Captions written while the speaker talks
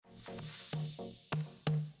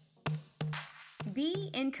Be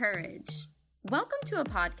encouraged. Welcome to a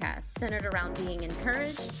podcast centered around being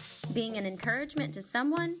encouraged, being an encouragement to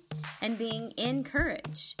someone, and being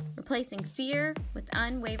encouraged, replacing fear with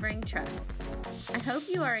unwavering trust. I hope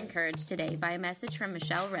you are encouraged today by a message from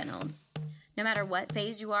Michelle Reynolds. No matter what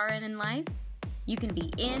phase you are in life, you can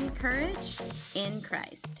be encouraged in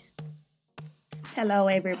Christ. Hello,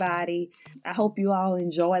 everybody. I hope you all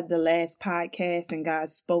enjoyed the last podcast and God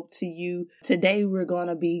spoke to you. Today, we're going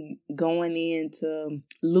to be going into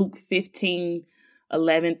Luke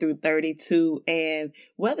 15:11 through 32. And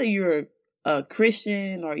whether you're a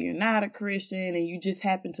Christian or you're not a Christian and you just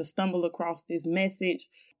happen to stumble across this message,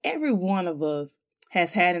 every one of us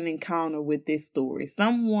has had an encounter with this story.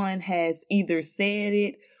 Someone has either said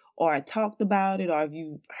it or talked about it, or if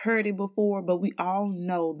you've heard it before, but we all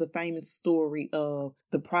know the famous story of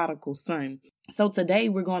the prodigal son. So today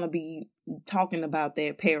we're going to be talking about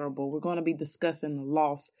that parable. We're going to be discussing the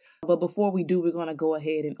loss. But before we do, we're going to go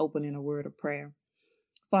ahead and open in a word of prayer.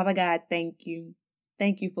 Father God, thank you.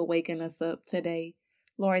 Thank you for waking us up today.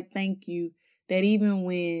 Lord, thank you that even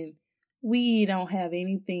when we don't have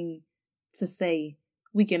anything to say,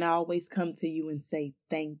 we can always come to you and say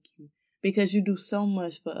thank you. Because you do so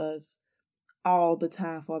much for us all the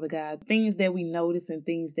time, Father God. Things that we notice and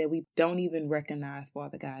things that we don't even recognize,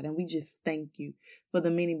 Father God. And we just thank you for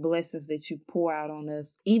the many blessings that you pour out on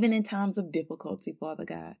us, even in times of difficulty, Father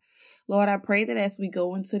God. Lord, I pray that as we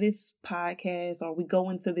go into this podcast or we go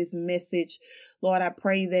into this message, Lord, I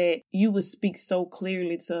pray that you would speak so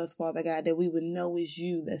clearly to us, Father God, that we would know it's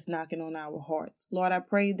you that's knocking on our hearts. Lord, I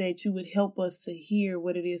pray that you would help us to hear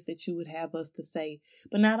what it is that you would have us to say,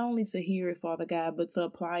 but not only to hear it, Father God, but to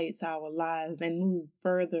apply it to our lives and move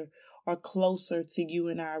further or closer to you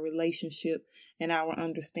in our relationship and our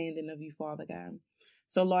understanding of you, Father God.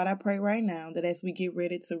 So, Lord, I pray right now that as we get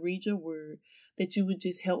ready to read your word, that you would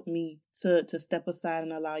just help me to step aside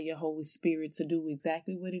and allow your Holy Spirit to do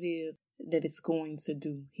exactly what it is that it's going to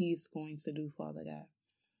do. He's going to do, Father God.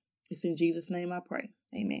 It's in Jesus' name I pray.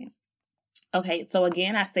 Amen. Okay, so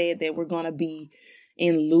again, I said that we're going to be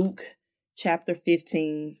in Luke chapter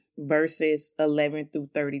 15, verses 11 through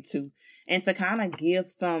 32. And to kind of give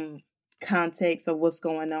some context of what's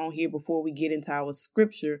going on here before we get into our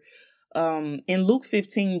scripture, in Luke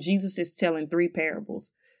 15, Jesus is telling three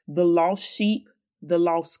parables: the lost sheep, the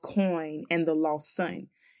lost coin, and the lost son.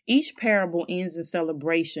 Each parable ends in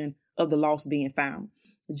celebration of the lost being found.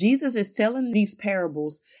 Jesus is telling these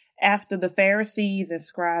parables after the Pharisees and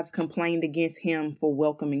scribes complained against him for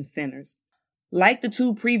welcoming sinners. Like the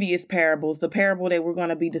two previous parables, the parable that we're going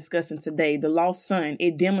to be discussing today, the lost son,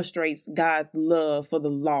 it demonstrates God's love for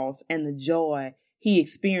the lost and the joy he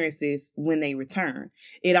experiences when they return.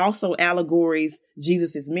 It also allegories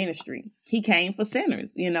Jesus' ministry. He came for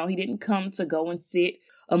sinners. He didn't come to go and sit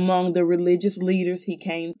among the religious leaders. He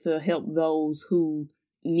came to help those who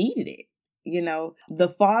needed it. The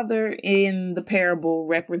father in the parable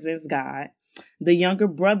represents God. The younger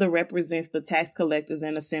brother represents the tax collectors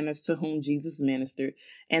and the sinners to whom Jesus ministered.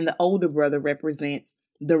 And the older brother represents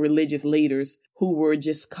the religious leaders who were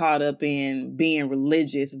just caught up in being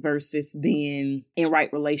religious versus being in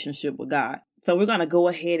right relationship with God. So we're going to go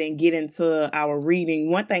ahead and get into our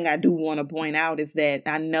reading. One thing I do want to point out is that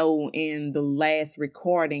I know in the last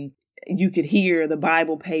recording, you could hear the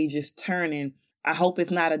Bible pages turning. I hope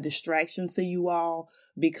it's not a distraction to you all,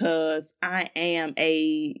 because I am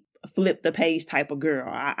a flip the page type of girl.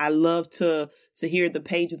 I love to hear the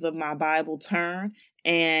pages of my Bible turn,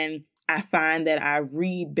 and I find that I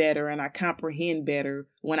read better and I comprehend better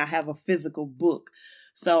when I have a physical book.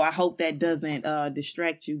 So I hope that doesn't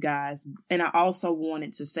distract you guys. And I also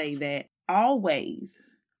wanted to say that always,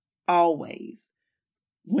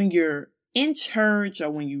 when you're in church or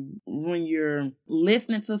when you're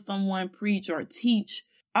listening to someone preach or teach,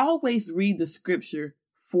 always read the scripture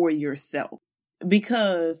for yourself,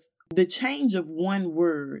 because the change of one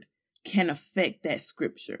word can affect that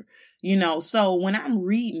scripture. So when I'm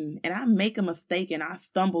reading and I make a mistake and I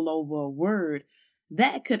stumble over a word,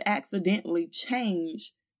 that could accidentally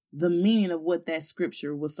change the meaning of what that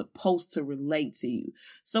scripture was supposed to relate to you.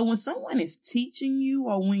 So when someone is teaching you,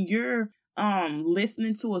 or when you're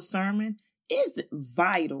listening to a sermon, it's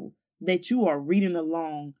vital that you are reading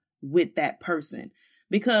along with that person,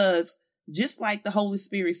 because just like the Holy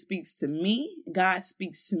Spirit speaks to me, God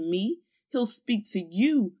speaks to me, He'll speak to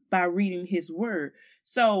you by reading his word.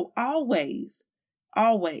 So always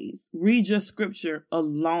read your scripture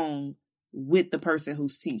along with the person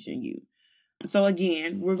who's teaching you. So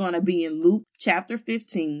again, we're going to be in Luke chapter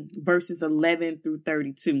 15, verses 11 through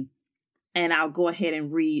 32. And I'll go ahead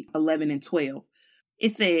and read 11 and 12.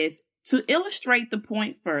 It says, to illustrate the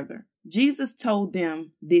point further, Jesus told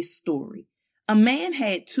them this story. A man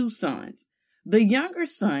had 2 sons. The younger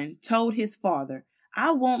son told his father,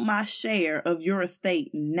 I want my share of your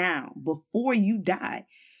estate now, before you die.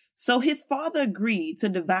 So his father agreed to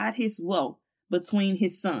divide his wealth between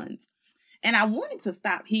his sons. And I wanted to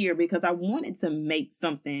stop here because I wanted to make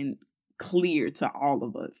something clear to all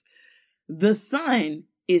of us. The son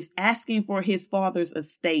is asking for his father's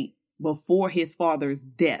estate before his father's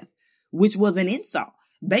death, which was an insult.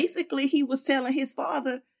 Basically, he was telling his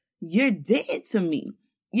father, you're dead to me,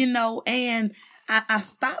 and I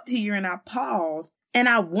stopped here and I paused and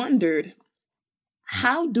I wondered,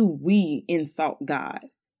 how do we insult God?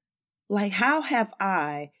 Like, how have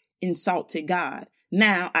I insulted God?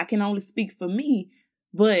 Now, I can only speak for me,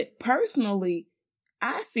 but personally,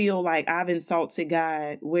 I feel like I've insulted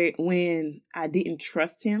God when I didn't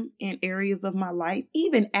trust him in areas of my life.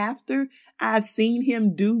 Even after I've seen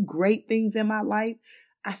him do great things in my life,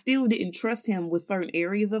 I still didn't trust him with certain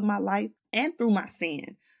areas of my life, and through my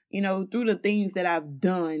sin, through the things that I've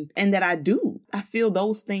done and that I do. I feel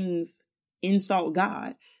those things insult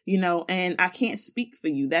God, and I can't speak for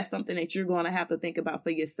you. That's something that you're going to have to think about for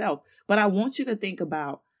yourself. But I want you to think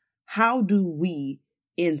about, how do we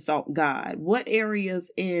insult God? What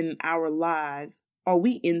areas in our lives are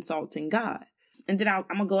we insulting God? And then I'm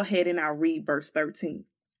going to go ahead and I'll read verse 13.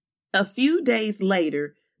 A few days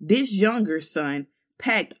later, this younger son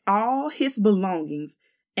packed all his belongings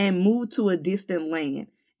and moved to a distant land.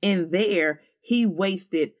 And there he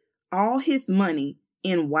wasted all his money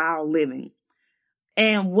in wild living.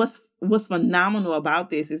 And what's phenomenal about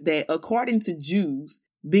this is that, according to Jews,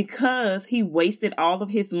 because he wasted all of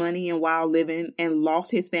his money in wild living and lost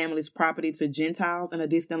his family's property to Gentiles in a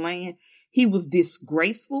distant land, he was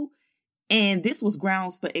disgraceful. And this was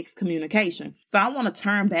grounds for excommunication. So I want to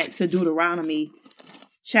turn back to Deuteronomy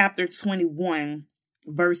chapter 21,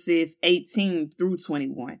 verses 18 through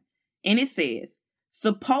 21. And it says,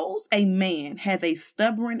 suppose a man has a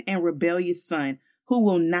stubborn and rebellious son who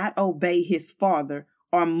will not obey his father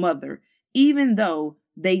or mother, even though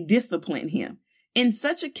they discipline him. In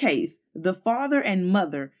such a case, the father and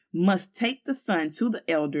mother must take the son to the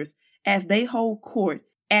elders as they hold court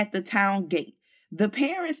at the town gate. The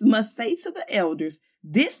parents must say to the elders,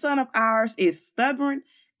 this son of ours is stubborn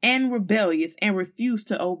and rebellious and refuse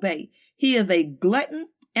to obey. He is a glutton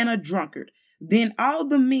and a drunkard. Then all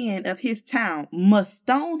the men of his town must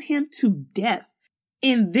stone him to death.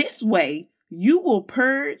 In this way, you will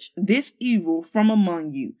purge this evil from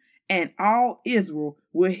among you, and all Israel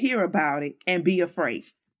will hear about it and be afraid.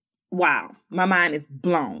 Wow, my mind is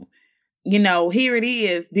blown. Here it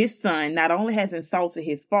is. This son not only has insulted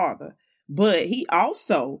his father, but he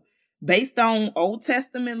also, based on Old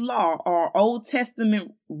Testament law or Old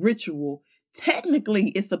Testament ritual, technically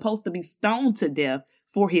is supposed to be stoned to death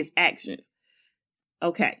for his actions.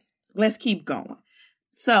 Okay, let's keep going.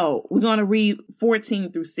 So we're going to read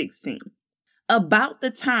 14 through 16. About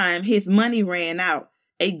the time his money ran out,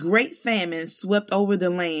 a great famine swept over the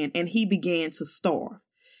land and he began to starve.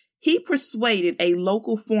 He persuaded a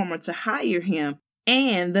local farmer to hire him,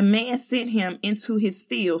 and the man sent him into his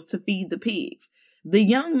fields to feed the pigs. The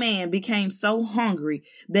young man became so hungry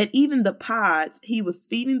that even the pods he was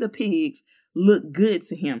feeding the pigs looked good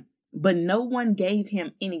to him, but no one gave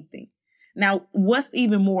him anything. Now, what's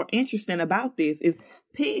even more interesting about this is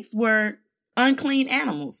pigs were unclean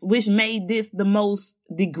animals, which made this the most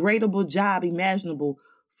degradable job imaginable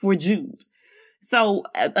for Jews. So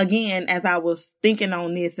again, as I was thinking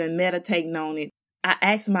on this and meditating on it, I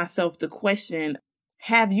asked myself the question,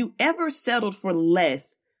 have you ever settled for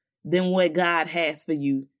less than what God has for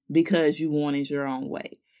you because you wanted your own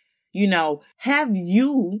way?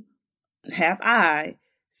 Have I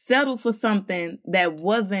settled for something that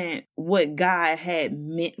wasn't what God had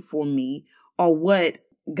meant for me or what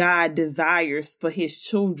God desires for his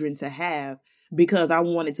children to have because I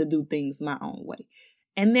wanted to do things my own way?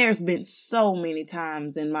 And there's been so many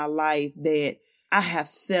times in my life that I have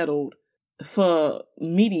settled for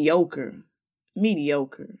mediocre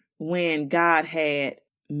when God had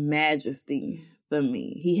majesty for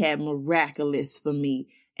me. He had miraculous for me,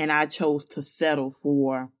 and I chose to settle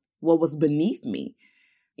for what was beneath me.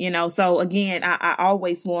 So again, I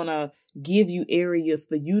always want to give you areas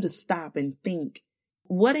for you to stop and think,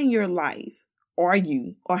 what in your life are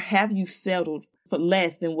you or have you settled for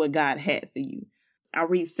less than what God had for you? I'll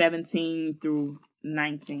read 17 through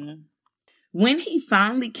 19. When he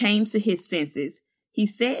finally came to his senses, he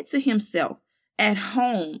said to himself, at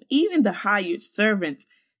home, even the hired servants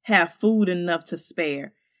have food enough to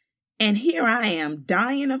spare, and here I am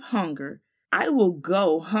dying of hunger. I will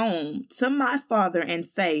go home to my father and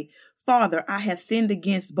say, Father, I have sinned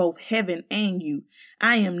against both heaven and you.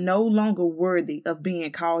 I am no longer worthy of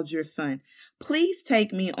being called your son. Please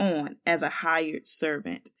take me on as a hired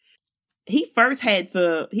servant. He first had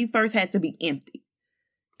to be empty.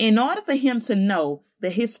 In order for him to know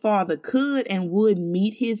that his father could and would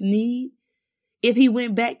meet his need, if he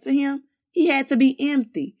went back to him, he had to be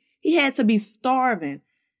empty. He had to be starving.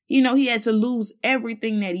 He had to lose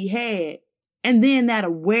everything that he had. And then that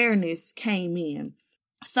awareness came in.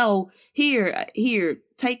 So here,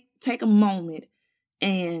 take a moment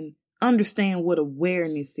and understand what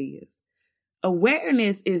awareness is.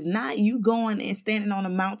 Awareness is not you going and standing on a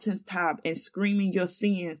mountaintop and screaming your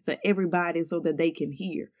sins to everybody so that they can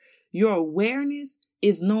hear. Your awareness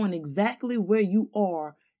is knowing exactly where you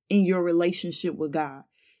are in your relationship with God.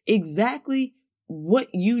 Exactly what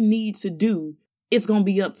you need to do is going to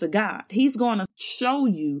be up to God. He's going to show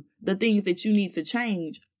you the things that you need to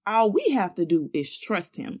change. All we have to do is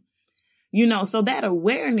trust him. So that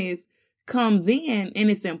awareness comes in, and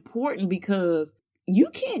it's important because you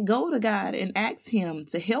can't go to God and ask him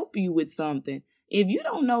to help you with something if you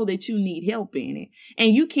don't know that you need help in it,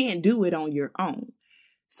 and you can't do it on your own.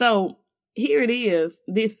 So here it is,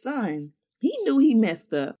 this son, he knew he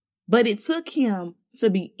messed up, but it took him to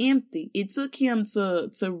be empty. It took him to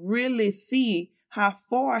really see how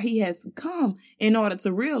far he has come in order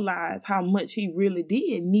to realize how much he really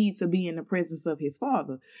did need to be in the presence of his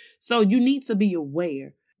father. So you need to be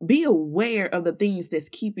aware. Be aware of the things that's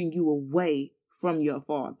keeping you away from your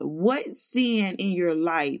father. What sin in your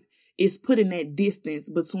life is putting that distance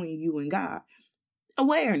between you and God?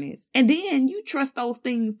 Awareness. And then you trust those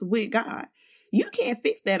things with God. You can't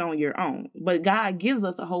fix that on your own, but God gives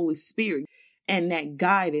us a Holy Spirit and that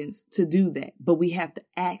guidance to do that. But we have to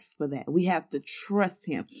ask for that. We have to trust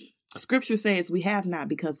him. Scripture says we have not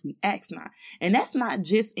because we ask not. And that's not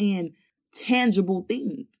just in tangible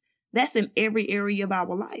things. That's in every area of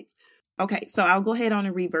our life. Okay, so I'll go ahead on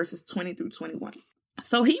and read verses 20 through 21.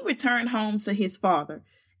 So he returned home to his father,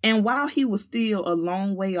 and while he was still a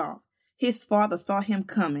long way off, his father saw him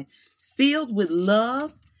coming. Filled with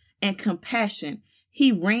love and compassion,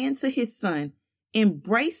 he ran to his son,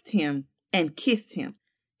 embraced him, and kissed him.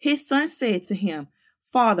 His son said to him,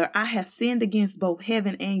 Father, I have sinned against both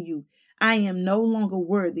heaven and you. I am no longer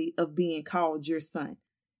worthy of being called your son.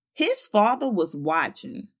 His father was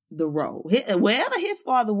watching the role. Wherever his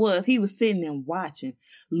father was, he was sitting and watching,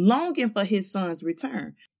 longing for his son's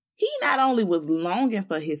return. He not only was longing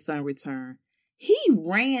for his son's return, he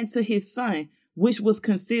ran to his son, which was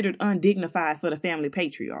considered undignified for the family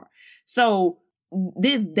patriarch. So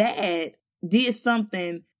this dad did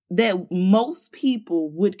something that most people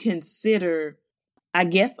would consider, I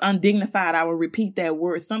guess, undignified. I will repeat that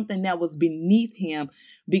word, something that was beneath him,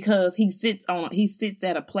 because he sits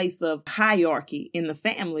at a place of hierarchy in the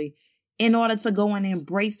family in order to go and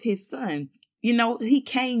embrace his son. He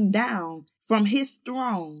came down from his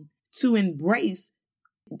throne to embrace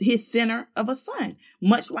his center of a son,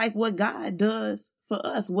 much like what God does for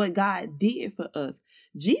us, what God did for us.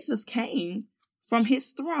 Jesus came from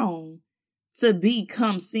his throne to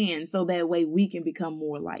become sin so that way we can become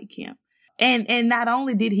more like him. And not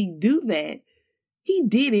only did he do that, he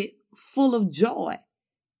did it full of joy.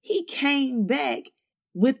 He came back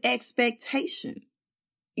with expectation.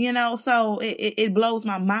 So it blows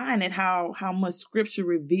my mind at how much scripture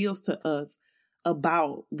reveals to us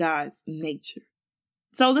about God's nature.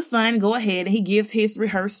 So the son go ahead and he gives his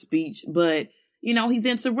rehearsed speech, but he's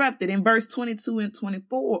interrupted. In verse 22 and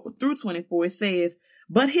 24 through 24, it says,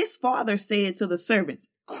 But his father said to the servants,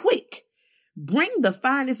 Quick, bring the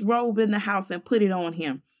finest robe in the house and put it on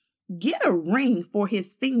him. Get a ring for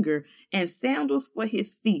his finger and sandals for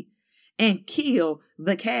his feet, and kill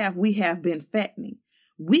the calf we have been fattening.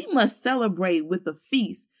 We must celebrate with a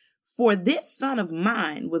feast, for this son of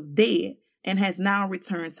mine was dead and has now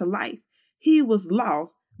returned to life. He was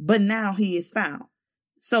lost, but now he is found.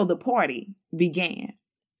 So the party began.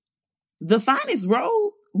 The finest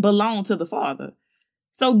robe belonged to the father.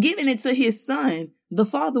 So giving it to his son, the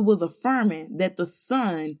father was affirming that the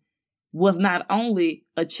son was not only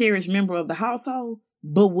a cherished member of the household,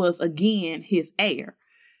 but was again his heir.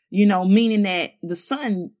 Meaning that the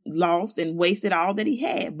son lost and wasted all that he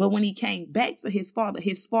had. But when he came back to his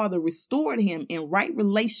father restored him in right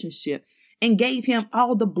relationship and gave him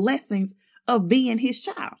all the blessings of being his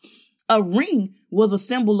child. A ring was a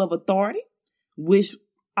symbol of authority, which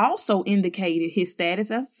also indicated his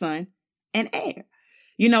status as son and heir.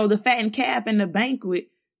 The fattened calf in the banquet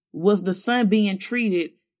was the son being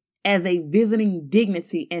treated as a visiting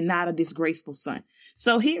dignity and not a disgraceful son.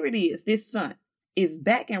 So here it is. This son is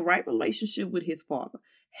back in right relationship with his father,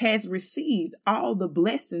 has received all the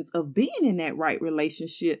blessings of being in that right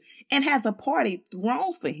relationship and has a party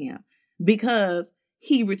thrown for him because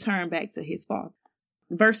he returned back to his father.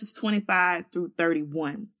 Verses 25 through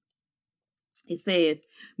 31. It says,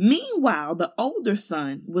 "Meanwhile, the older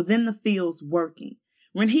son was in the fields working.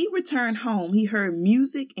 When he returned home, he heard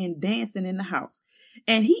music and dancing in the house.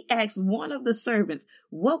 And he asked one of the servants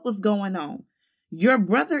what was going on. 'Your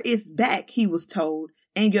brother is back,' he was told,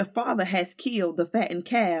 'and your father has killed the fattened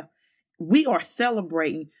calf. We are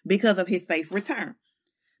celebrating because of his safe return.'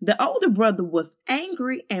 The older brother was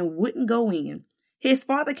angry and wouldn't go in. His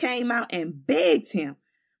father came out and begged him,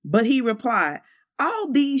 but he replied,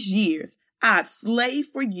 'All these years I've slaved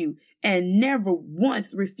for you and never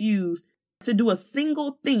once refused to do a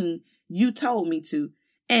single thing you told me to.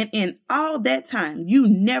 And in all that time, you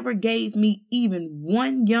never gave me even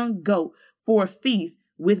one young goat for a feast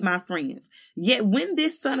with my friends. Yet when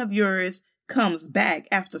this son of yours comes back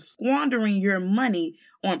after squandering your money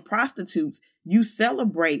on prostitutes, you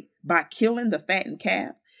celebrate by killing the fattened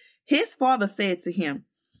calf.' His father said to him,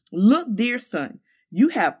 'Look, dear son, you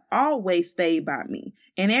have always stayed by me,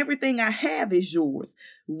 and everything I have is yours.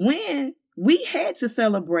 When we had to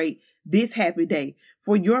celebrate this happy day,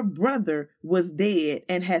 for your brother was dead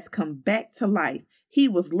and has come back to life. He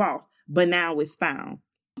was lost, but now is found.'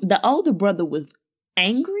 The older brother was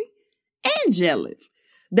angry and jealous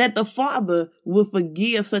that the father would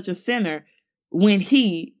forgive such a sinner when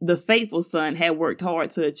he, the faithful son, had worked hard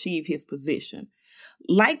to achieve his position.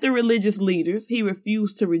 Like the religious leaders, he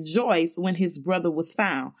refused to rejoice when his brother was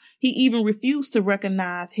found. He even refused to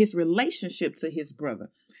recognize his relationship to his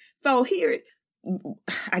brother. So here,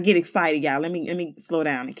 I get excited, y'all. Let me slow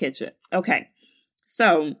down and catch up. Okay.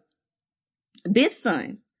 So this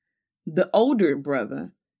son, the older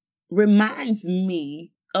brother, reminds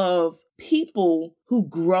me of people who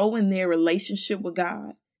grow in their relationship with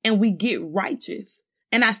God and we get righteous.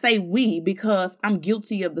 And I say we because I'm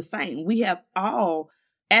guilty of the same. We have all,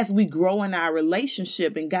 as we grow in our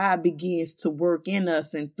relationship and God begins to work in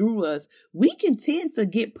us and through us, we can tend to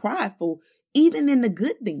get prideful even in the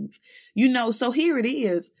good things. So here it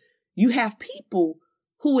is. You have people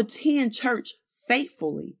who attend church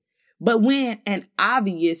faithfully, but when an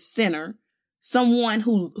obvious sinner, someone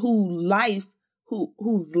whose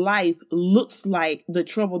life looks like the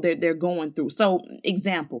trouble that they're going through. So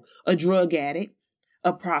example, a drug addict,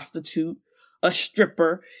 a prostitute, a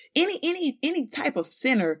stripper, any type of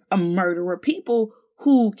sinner, a murderer, people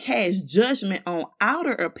who cast judgment on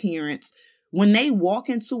outer appearance when they walk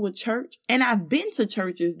into a church. And I've been to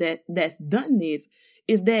churches that's done this,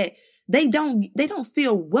 is that they don't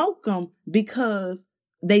feel welcome because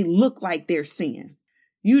they look like they're sin.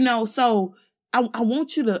 So I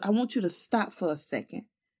want you to stop for a second.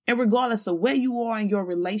 And regardless of where you are in your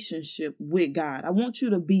relationship with God, I want you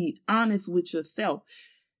to be honest with yourself.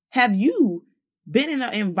 Have you been in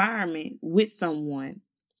an environment with someone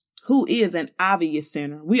who is an obvious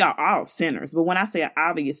sinner? We are all sinners, but when I say an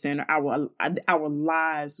obvious sinner, our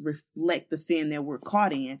lives reflect the sin that we're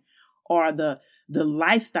caught in or the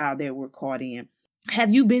lifestyle that we're caught in.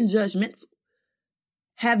 Have you been judgmental?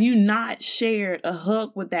 Have you not shared a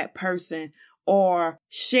hug with that person or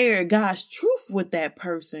shared God's truth with that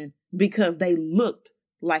person because they looked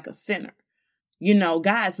like a sinner?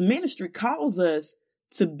 God's ministry calls us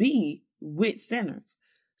to be with sinners.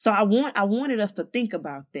 So I wanted us to think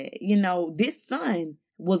about that. This son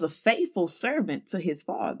was a faithful servant to his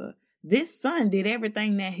father. This son did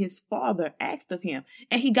everything that his father asked of him,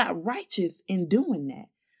 and he got righteous in doing that.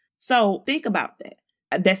 So think about that.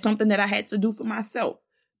 That's something that I had to do for myself.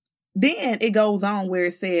 Then it goes on where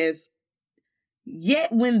it says,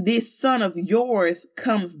 "Yet when this son of yours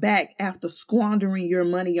comes back after squandering your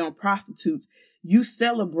money on prostitutes, you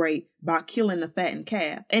celebrate by killing the fattened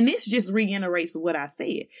calf." And this just reiterates what I said.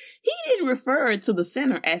 He didn't refer to the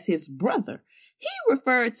sinner as his brother. He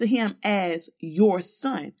referred to him as your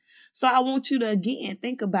son. So I want you to again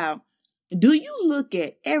think about, do you look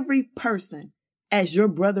at every person as your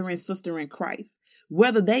brother and sister in Christ,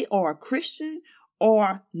 whether they are a Christian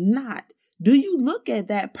or not? Do you look at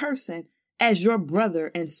that person as your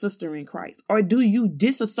brother and sister in Christ? Or do you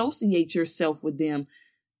disassociate yourself with them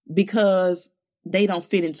because they don't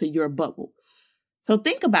fit into your bubble? So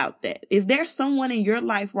think about that. Is there someone in your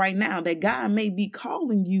life right now that God may be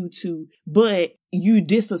calling you to, but you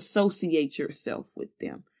disassociate yourself with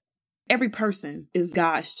them? Every person is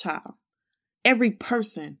God's child. Every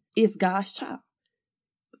person is God's child.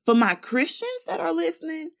 For my Christians that are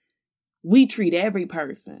listening, we treat every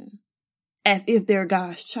person as if they're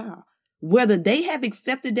God's child. Whether they have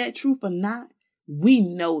accepted that truth or not, we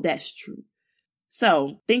know that's true.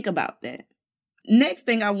 So think about that. Next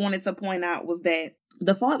thing I wanted to point out was that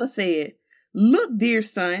the father said, "Look, dear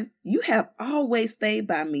son, you have always stayed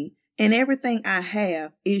by me, and everything I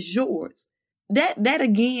have is yours." That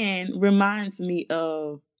again reminds me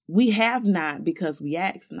of we have not because we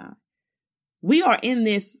ask not. We are in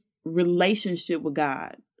this relationship with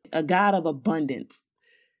God, a God of abundance.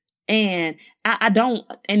 And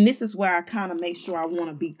and this is where I kind of make sure I want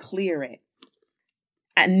to be clear at.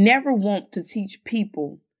 I never want to teach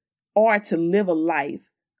people or to live a life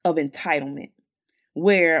of entitlement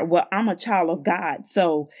where, well, I'm a child of God.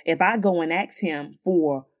 So if I go and ask him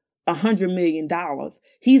for $100 million,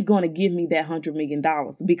 he's going to give me that $100 million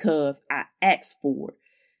because I asked for it.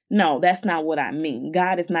 No, that's not what I mean.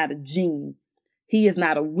 God is not a genie. He is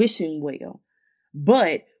not a wishing well.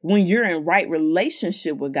 But when you're in right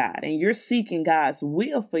relationship with God and you're seeking God's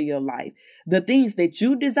will for your life, the things that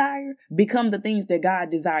you desire become the things that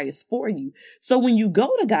God desires for you. So when you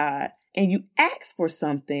go to God and you ask for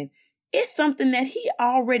something, it's something that he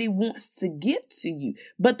already wants to give to you.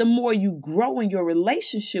 But the more you grow in your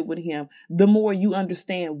relationship with him, the more you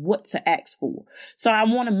understand what to ask for. So I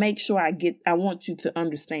want to make sure I want you to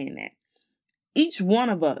understand that. Each one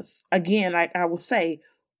of us, again, like I will say,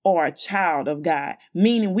 are a child of God,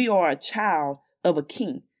 meaning we are a child of a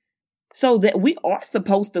king. So that we are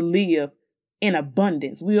supposed to live in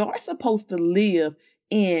abundance. We are supposed to live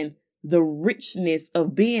in the richness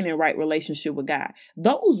of being in right relationship with God.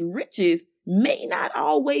 Those riches may not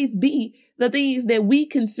always be the things that we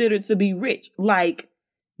consider to be rich, like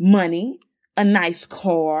money, a nice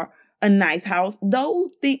car, a nice house. Those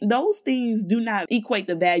things do not equate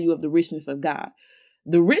the value of the richness of God.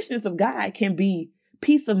 The richness of God can be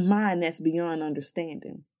peace of mind that's beyond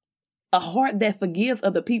understanding. A heart that forgives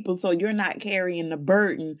other people so you're not carrying the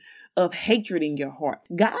burden of hatred in your heart.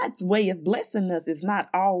 God's way of blessing us is not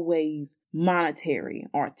always monetary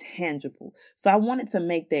or tangible. So I wanted to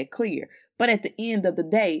make that clear. But at the end of the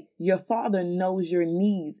day, your Father knows your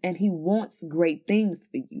needs and he wants great things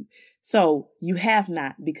for you. So you have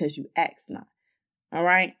not because you ask not. All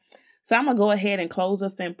right. So I'm going to go ahead and close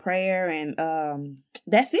us in prayer. And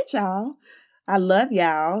that's it, y'all. I love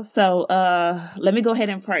y'all. So let me go ahead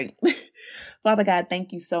and pray. Father God,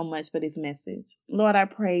 thank you so much for this message. Lord, I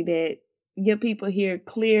pray that your people hear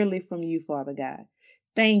clearly from you, Father God.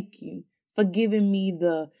 Thank you for giving me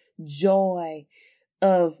the joy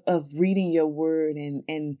of reading your word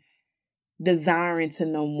and desiring to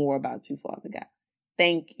know more about you, Father God.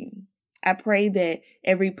 Thank you. I pray that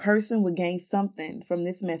every person would gain something from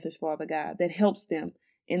this message, Father God, that helps them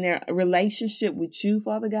in their relationship with you,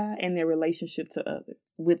 Father God, and their relationship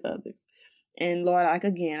with others. And Lord, I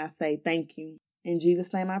say thank you. In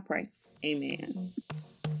Jesus' name I pray. Amen.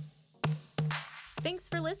 Thanks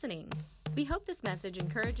for listening. We hope this message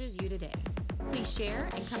encourages you today. Please share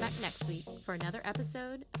and come back next week for another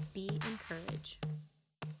episode of Be Encouraged.